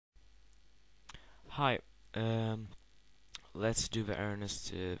Hi, um, let's do the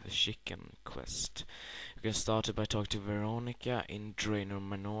Ernest the chicken quest. You can start it by talking to Veronica in Drainer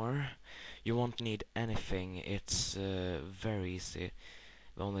Manor. You won't need anything, it's very easy.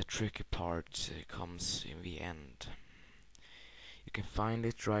 The only tricky part comes in the end. You can find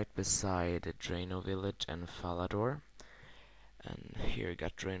it right beside Draino Village and Falador. And here you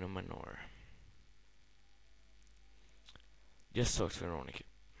got Drainer Manor. Just talk to Veronica.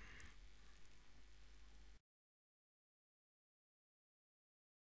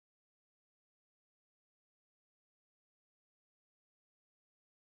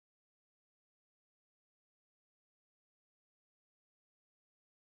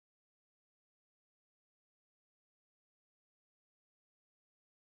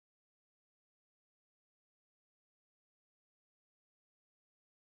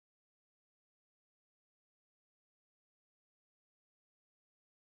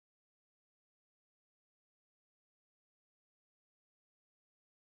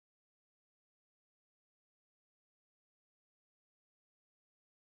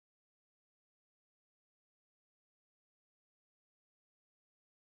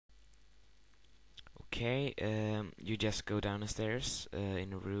 Okay, you just go down the stairs.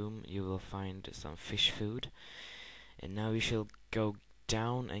 In a room you will find some fish food. And now you shall go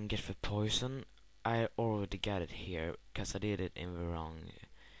down and get the poison. I already got it here, because I did it in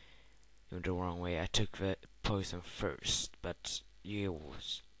the wrong way. I took the poison first, but it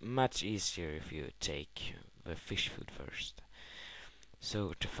was much easier if you take the fish food first.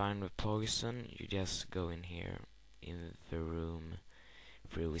 So to find the poison, you just go in here, in the room,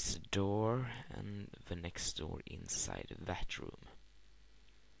 through this door, and the next door inside that room.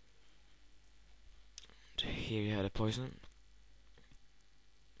 And here you have the poison.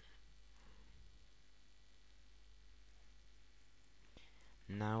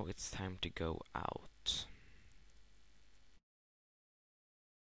 Now it's time to go out.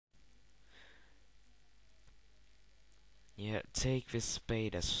 Yeah, take this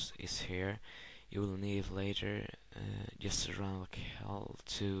spade as is here. You will need it later. Just run like hell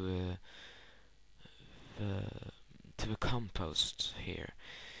the to the compost here.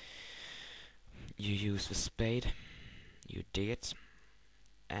 You use the spade, you dig it,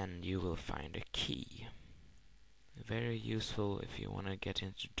 and you will find a key. Very useful if you want to get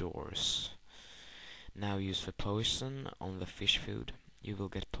into doors. Now use the poison on the fish food. You will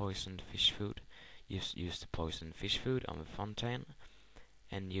get poisoned fish food. Use the poisoned fish food on the fountain,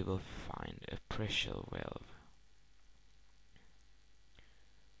 and you will find a pressure valve.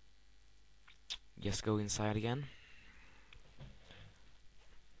 Just go inside again.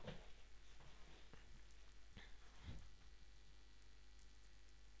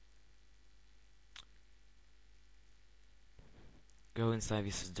 Go inside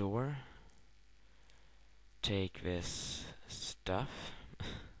this door. Take this stuff.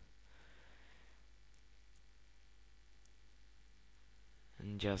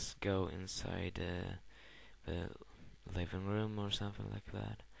 And just go inside the living room or something like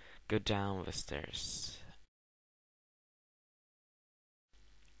that. Go down the stairs.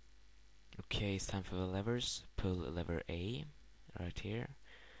 Okay, it's time for the levers. Pull lever A right here.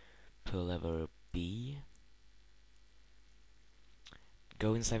 Pull lever B.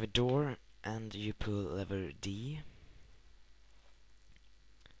 Go inside the door and you pull lever D.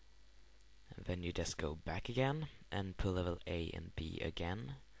 And then you just go back again and pull level A and B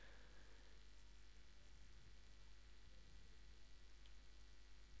again.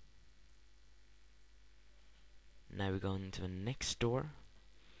 Now we're going into the next door.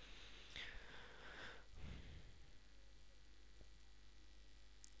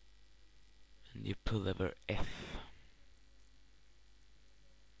 And you pull lever F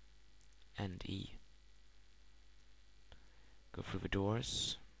and E. Go through the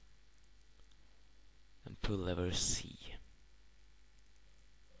doors and pull lever C.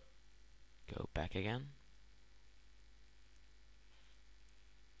 Go back again.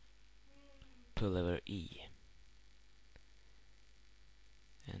 Pull lever E.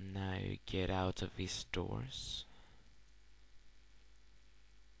 And now you get out of these doors.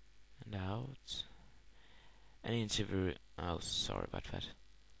 And out. And into the... Oh, sorry about that.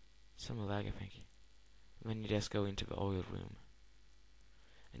 Some lag, I think. And then you just go into the oil room.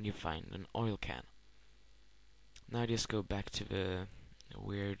 And you find an oil can. Now just go back to the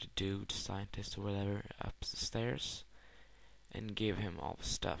weird dude, scientist or whatever, upstairs. And give him all the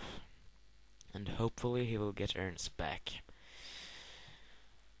stuff. And hopefully he will get Ernst back.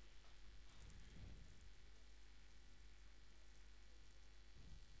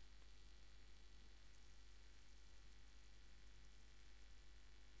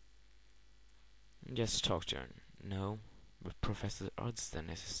 Just talk to her. No, but Professor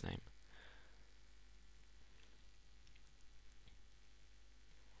Odston is his name.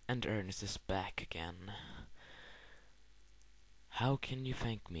 And Ernest is back again. How can you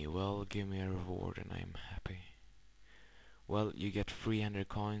thank me? Well, give me a reward and I am happy. Well, you get 300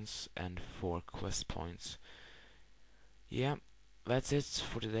 coins and 4 quest points. Yeah, that's it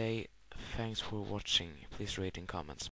for today. Thanks for watching. Please rate and comment.